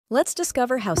Let's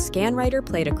discover how ScanWriter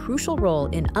played a crucial role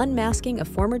in unmasking a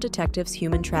former detective's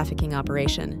human trafficking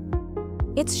operation.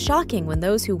 It's shocking when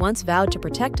those who once vowed to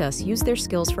protect us use their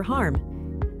skills for harm.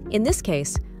 In this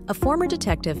case, a former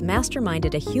detective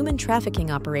masterminded a human trafficking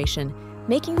operation,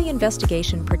 making the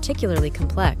investigation particularly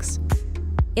complex.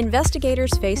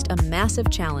 Investigators faced a massive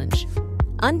challenge: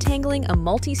 untangling a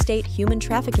multi-state human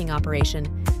trafficking operation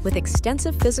with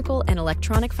extensive physical and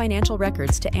electronic financial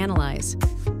records to analyze.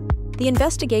 The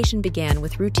investigation began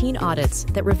with routine audits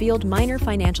that revealed minor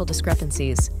financial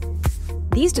discrepancies.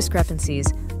 These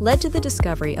discrepancies led to the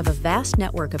discovery of a vast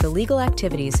network of illegal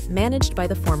activities managed by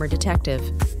the former detective.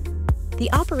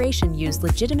 The operation used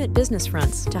legitimate business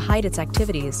fronts to hide its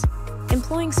activities,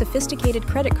 employing sophisticated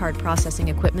credit card processing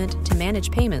equipment to manage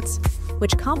payments,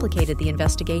 which complicated the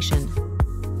investigation.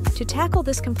 To tackle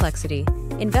this complexity,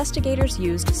 investigators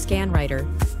used ScanWriter.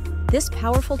 This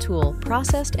powerful tool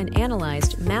processed and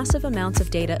analyzed massive amounts of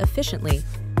data efficiently,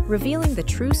 revealing the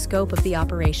true scope of the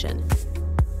operation.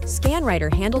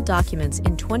 ScanWriter handled documents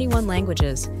in 21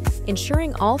 languages,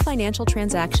 ensuring all financial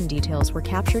transaction details were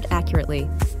captured accurately,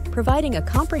 providing a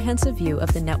comprehensive view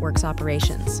of the network's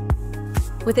operations.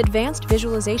 With advanced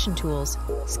visualization tools,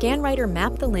 ScanWriter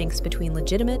mapped the links between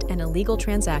legitimate and illegal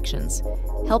transactions,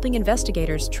 helping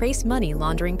investigators trace money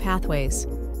laundering pathways.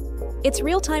 Its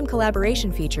real-time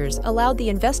collaboration features allowed the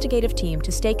investigative team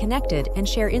to stay connected and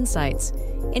share insights,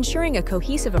 ensuring a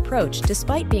cohesive approach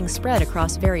despite being spread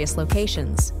across various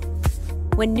locations.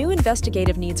 When new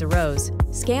investigative needs arose,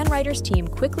 ScanWriter's team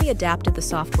quickly adapted the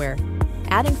software,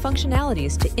 adding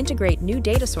functionalities to integrate new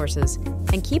data sources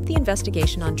and keep the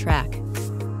investigation on track.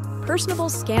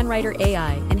 Personable's ScanWriter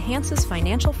AI enhances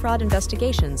financial fraud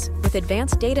investigations with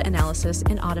advanced data analysis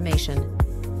and automation.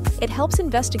 It helps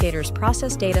investigators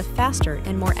process data faster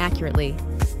and more accurately.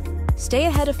 Stay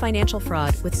ahead of financial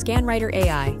fraud with ScanWriter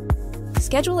AI.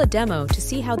 Schedule a demo to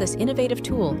see how this innovative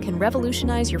tool can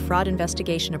revolutionize your fraud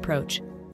investigation approach.